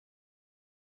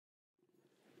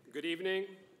Good evening,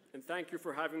 and thank you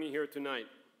for having me here tonight.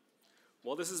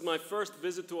 While this is my first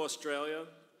visit to Australia,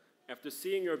 after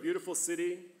seeing your beautiful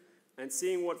city and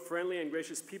seeing what friendly and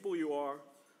gracious people you are,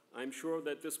 I'm sure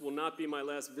that this will not be my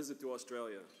last visit to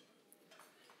Australia.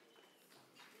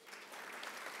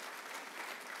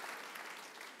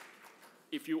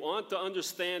 If you want to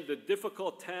understand the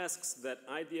difficult tasks that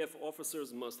IDF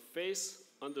officers must face,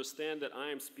 understand that I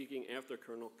am speaking after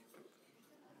Colonel.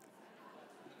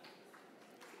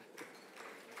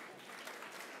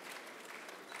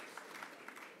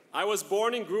 I was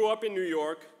born and grew up in New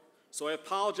York, so I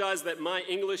apologize that my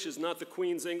English is not the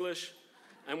Queen's English.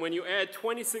 And when you add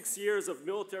 26 years of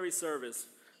military service,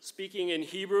 speaking in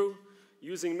Hebrew,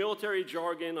 using military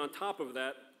jargon on top of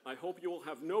that, I hope you will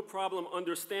have no problem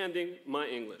understanding my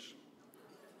English.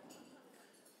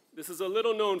 This is a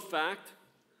little-known fact,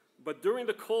 but during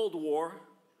the Cold War,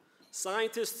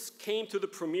 scientists came to the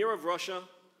Premier of Russia,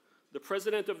 the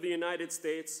President of the United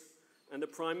States, and the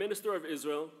Prime Minister of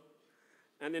Israel,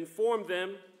 and informed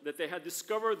them that they had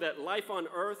discovered that life on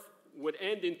Earth would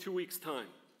end in 2 weeks' time.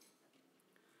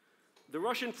 The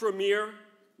Russian Premier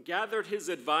gathered his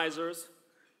advisors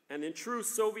and, in true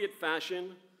Soviet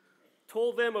fashion,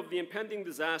 told them of the impending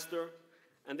disaster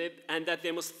and that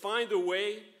they must find a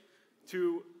way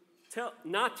to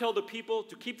not tell the people,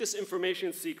 to keep this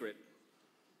information secret.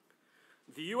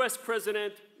 The US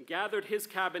President gathered his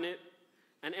cabinet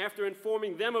and, after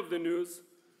informing them of the news,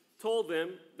 told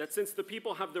them that since the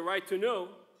people have the right to know,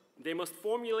 they must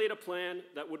formulate a plan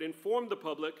that would inform the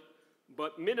public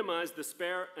but minimize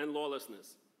despair and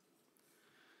lawlessness.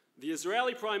 The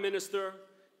Israeli Prime Minister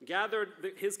gathered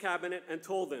his cabinet and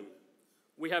told them,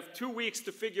 "We have 2 weeks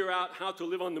to figure out how to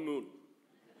live on the moon."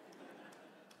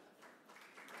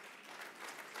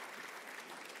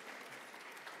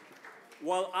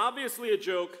 While obviously a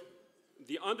joke,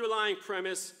 the underlying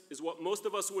premise is what most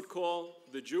of us would call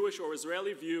the Jewish or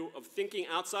Israeli view of thinking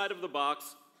outside of the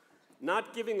box,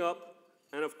 not giving up,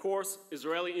 and of course,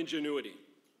 Israeli ingenuity.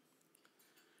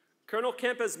 Colonel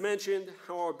Kemp has mentioned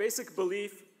how our basic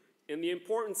belief in the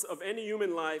importance of any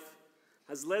human life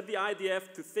has led the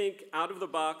IDF to think out of the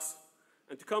box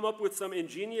and to come up with some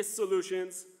ingenious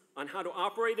solutions on how to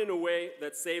operate in a way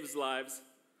that saves lives,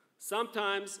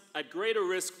 sometimes at greater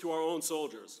risk to our own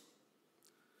soldiers.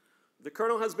 The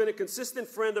Colonel has been a consistent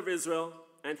friend of Israel,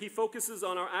 and he focuses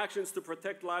on our actions to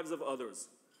protect lives of others.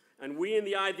 And we in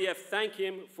the IDF thank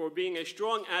him for being a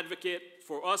strong advocate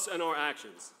for us and our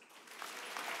actions.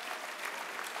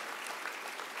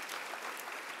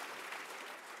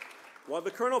 While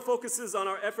the Colonel focuses on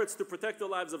our efforts to protect the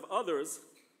lives of others,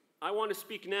 I want to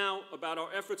speak now about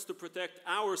our efforts to protect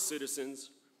our citizens,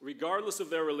 regardless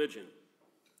of their religion.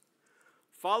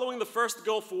 Following the first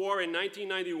Gulf War in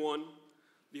 1991,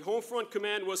 the Home Front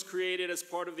Command was created as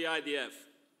part of the IDF.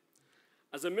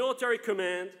 As a military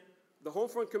command, the Home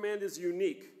Front Command is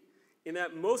unique in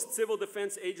that most civil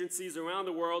defense agencies around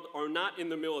the world are not in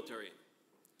the military.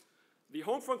 The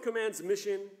Home Front Command's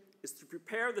mission is to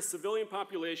prepare the civilian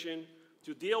population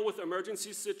to deal with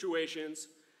emergency situations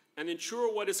and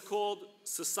ensure what is called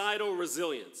societal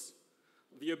resilience,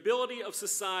 the ability of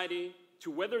society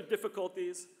to weather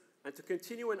difficulties and to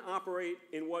continue and operate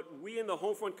in what we in the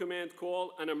Home Front Command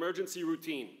call an emergency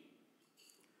routine.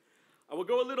 I will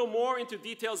go a little more into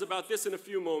details about this in a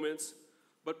few moments,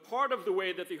 but part of the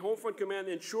way that the Home Front Command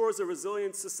ensures a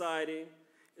resilient society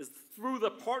is through the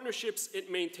partnerships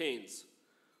it maintains.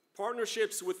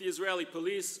 Partnerships with the Israeli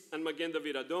police and Magen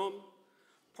David Adom,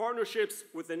 partnerships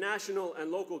with the national and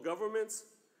local governments,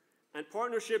 and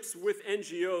partnerships with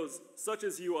NGOs such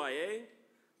as UIA,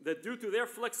 that due to their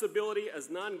flexibility as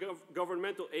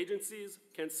non-governmental agencies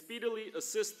can speedily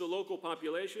assist the local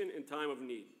population in time of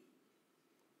need.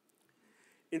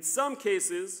 In some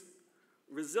cases,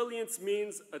 resilience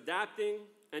means adapting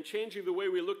and changing the way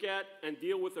we look at and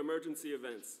deal with emergency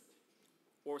events,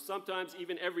 or sometimes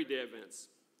even everyday events.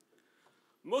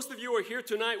 Most of you are here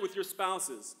tonight with your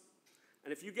spouses,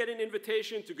 and if you get an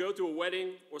invitation to go to a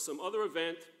wedding or some other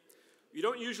event, you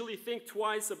don't usually think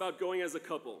twice about going as a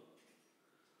couple.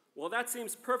 While that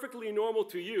seems perfectly normal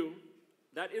to you,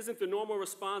 that isn't the normal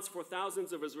response for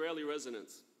thousands of Israeli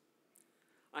residents.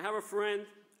 I have a friend,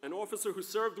 an officer who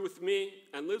served with me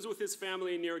and lives with his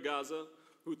family near Gaza,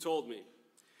 who told me,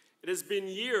 it has been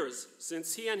years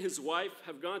since he and his wife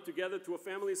have gone together to a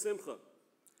family simcha.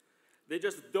 They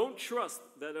just don't trust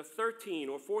that a 13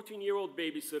 or 14-year-old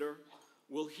babysitter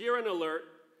will hear an alert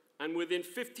and within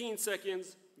 15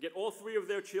 seconds get all 3 of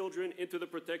their children into the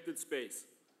protected space.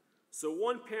 So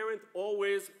one parent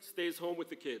always stays home with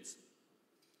the kids.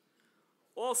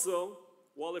 Also,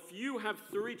 while if you have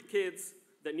 3 kids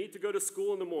that need to go to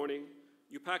school in the morning,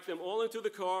 You pack them all into the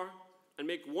car and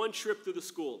make one trip to the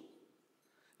school.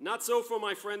 Not so for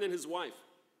my friend and his wife.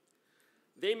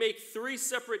 They make 3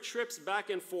 separate trips back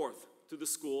and forth to the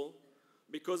school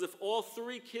because if all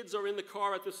 3 kids are in the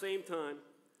car at the same time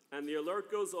and the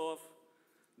alert goes off,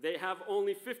 they have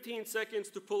only 15 seconds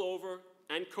to pull over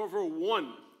and cover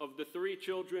one of the 3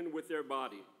 children with their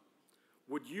body.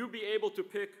 Would you be able to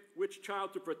pick which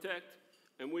child to protect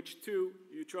and which 2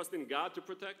 you trust in God to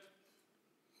protect?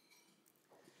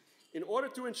 In order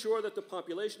to ensure that the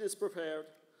population is prepared,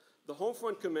 the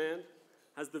Homefront Command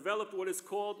has developed what is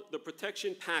called the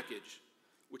Protection Package,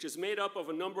 which is made up of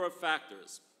a number of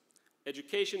factors: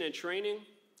 education and training,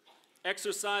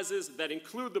 exercises that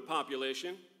include the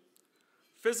population,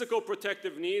 physical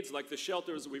protective needs like the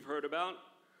shelters we've heard about,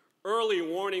 early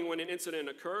warning when an incident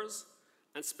occurs,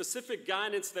 and specific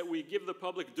guidance that we give the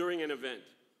public during an event.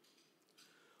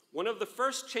 One of the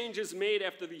first changes made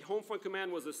after the Homefront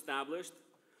Command was established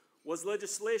was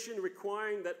legislation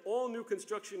requiring that all new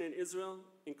construction in Israel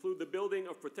include the building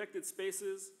of protected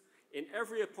spaces in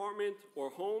every apartment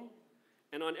or home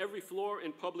and on every floor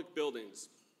in public buildings.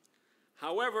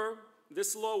 However,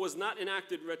 this law was not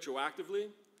enacted retroactively,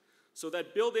 so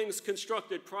that buildings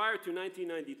constructed prior to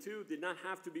 1992 did not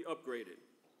have to be upgraded.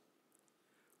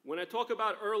 When I talk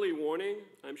about early warning,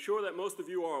 I'm sure that most of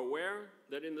you are aware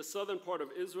that in the southern part of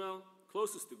Israel,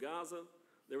 closest to Gaza,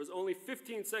 there was only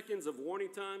 15 seconds of warning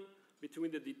time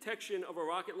between the detection of a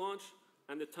rocket launch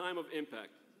and the time of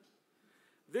impact.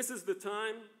 This is the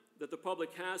time that the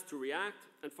public has to react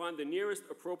and find the nearest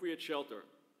appropriate shelter.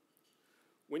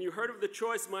 When you heard of the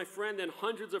choice my friend and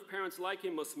hundreds of parents like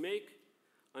him must make,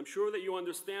 I'm sure that you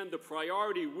understand the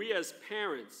priority we as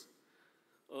parents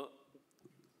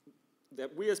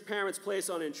place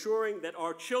on ensuring that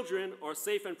our children are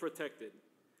safe and protected,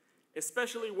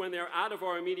 especially when they're out of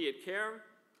our immediate care,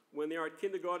 when they are at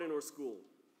kindergarten or school.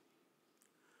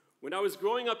 When I was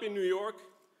growing up in New York,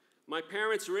 my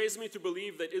parents raised me to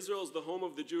believe that Israel is the home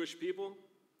of the Jewish people.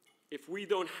 If we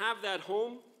don't have that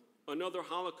home, another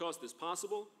Holocaust is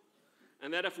possible,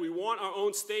 and that if we want our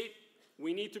own state,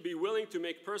 we need to be willing to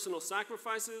make personal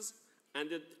sacrifices and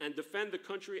defend the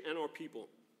country and our people.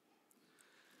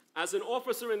 As an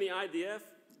officer in the IDF,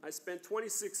 I spent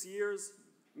 26 years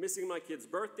missing my kids'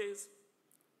 birthdays,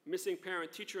 missing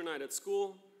parent-teacher night at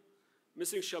school,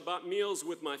 missing Shabbat meals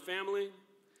with my family,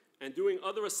 and doing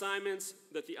other assignments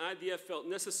that the IDF felt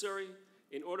necessary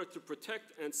in order to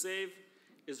protect and save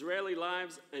Israeli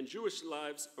lives and Jewish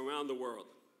lives around the world.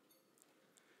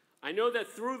 I know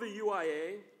that through the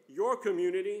UIA, your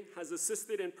community has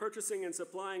assisted in purchasing and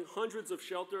supplying hundreds of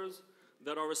shelters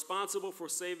that are responsible for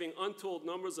saving untold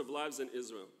numbers of lives in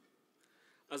Israel.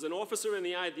 As an officer in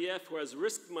the IDF who has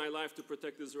risked my life to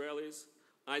protect Israelis,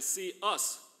 I see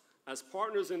us as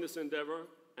partners in this endeavor,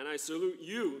 and I salute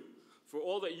you for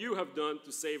all that you have done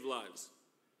to save lives.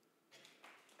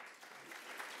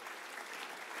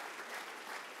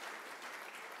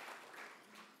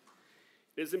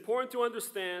 It is important to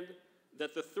understand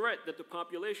that the threat that the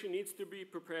population needs to be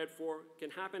prepared for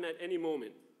can happen at any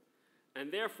moment,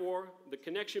 and therefore the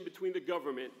connection between the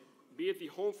government, be it the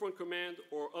Homefront Command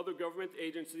or other government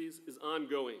agencies, is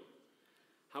ongoing.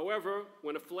 However,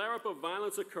 when a flare-up of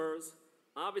violence occurs,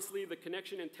 obviously the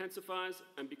connection intensifies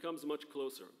and becomes much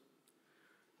closer.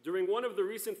 During one of the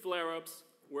recent flare-ups,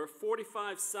 where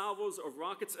 45 salvos of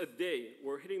rockets a day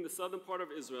were hitting the southern part of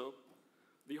Israel,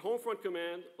 the Homefront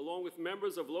Command, along with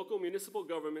members of local municipal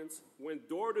governments, went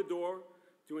door to door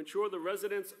to ensure the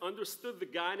residents understood the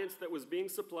guidance that was being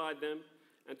supplied them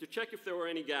and to check if there were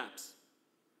any gaps.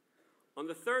 On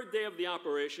the 3rd day of the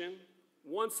operation,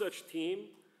 one such team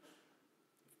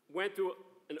went to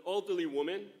an elderly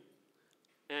woman,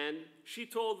 and she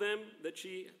told them that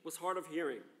she was hard of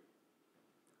hearing.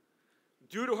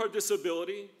 Due to her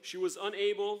disability, she was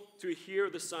unable to hear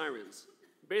the sirens,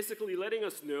 basically letting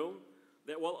us know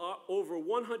that while over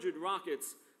 100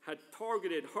 rockets had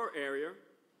targeted her area,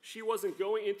 she wasn't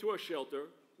going into a shelter,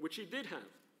 which she did have.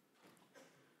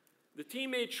 The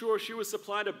team made sure she was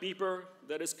supplied a beeper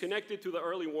that is connected to the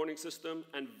early warning system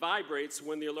and vibrates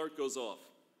when the alert goes off.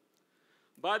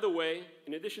 By the way,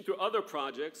 in addition to other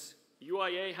projects,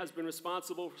 UIA has been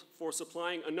responsible for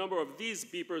supplying a number of these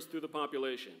beepers to the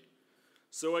population.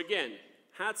 So again,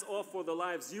 hats off for the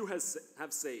lives you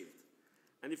have saved.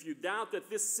 And if you doubt that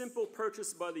this simple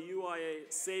purchase by the UIA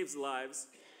saves lives,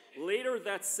 later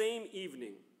that same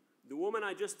evening, the woman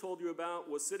I just told you about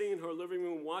was sitting in her living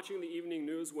room watching the evening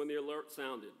news when the alert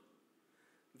sounded.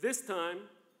 This time,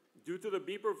 due to the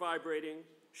beeper vibrating,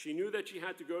 she knew that she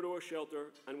had to go to a shelter,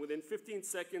 and within 15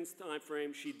 seconds time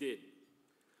frame, she did.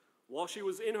 While she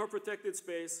was in her protected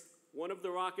space, one of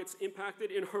the rockets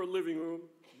impacted in her living room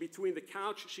between the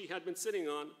couch she had been sitting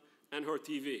on and her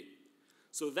TV.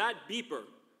 So that beeper,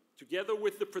 together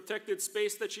with the protected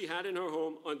space that she had in her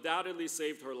home, undoubtedly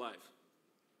saved her life.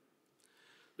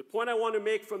 The point I want to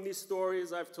make from these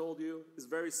stories I've told you is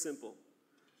very simple.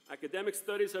 Academic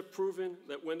studies have proven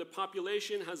that when the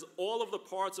population has all of the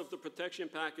parts of the protection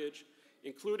package,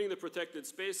 including the protected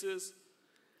spaces,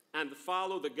 and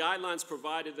follow the guidelines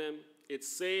provided them, it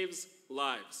saves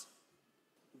lives.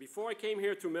 Before I came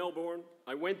here to Melbourne,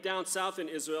 I went down south in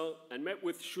Israel and met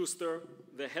with Schuster,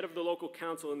 the head of the local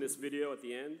council in this video at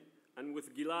the end, and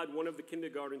with Gilad, one of the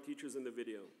kindergarten teachers in the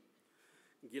video.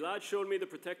 Gilad showed me the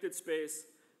protected space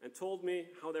and told me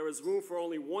how there is room for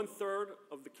only 1/3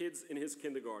 of the kids in his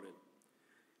kindergarten.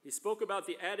 He spoke about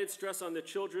the added stress on the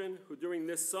children who during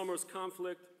this summer's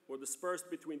conflict were dispersed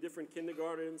between different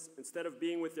kindergartens instead of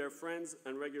being with their friends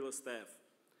and regular staff.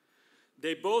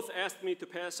 They both asked me to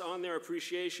pass on their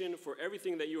appreciation for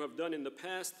everything that you have done in the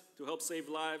past to help save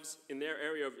lives in their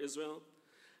area of Israel.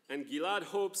 And Gilad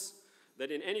hopes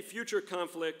that in any future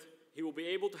conflict, he will be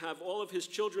able to have all of his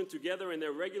children together in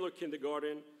their regular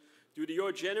kindergarten due to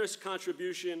your generous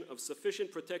contribution of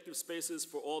sufficient protective spaces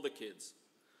for all the kids.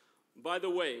 By the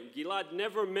way, Gilad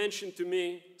never mentioned to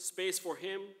me space for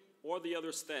him or the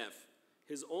other staff.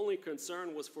 His only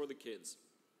concern was for the kids.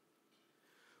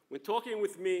 When talking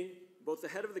with me, both the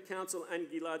head of the council and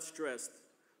Gilad stressed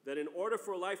that in order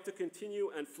for life to continue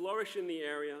and flourish in the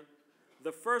area,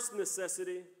 the first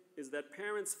necessity is that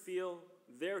parents feel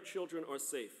their children are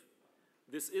safe.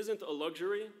 This isn't a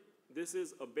luxury, this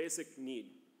is a basic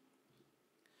need.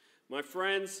 My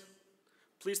friends,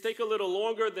 please take a little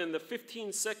longer than the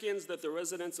 15 seconds that the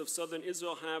residents of southern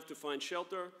Israel have to find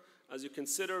shelter as you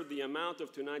consider the amount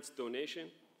of tonight's donation.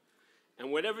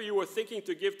 And whatever you were thinking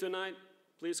to give tonight,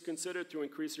 please consider to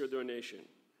increase your donation.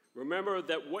 Remember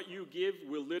that what you give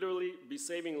will literally be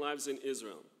saving lives in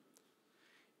Israel.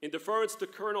 In deference to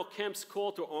Colonel Kemp's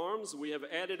call to arms, we have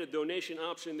added a donation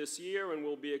option this year and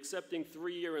will be accepting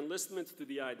 3-year enlistments to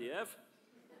the IDF.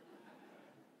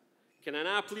 Can I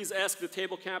now please ask the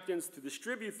table captains to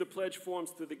distribute the pledge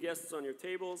forms to the guests on your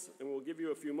tables, and we'll give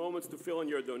you a few moments to fill in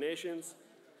your donations.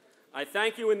 I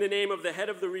thank you in the name of the head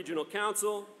of the Regional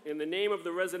Council, in the name of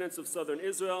the residents of Southern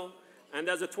Israel, and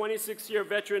as a 26-year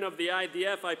veteran of the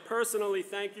IDF, I personally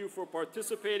thank you for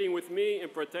participating with me in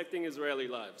protecting Israeli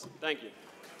lives. Thank you.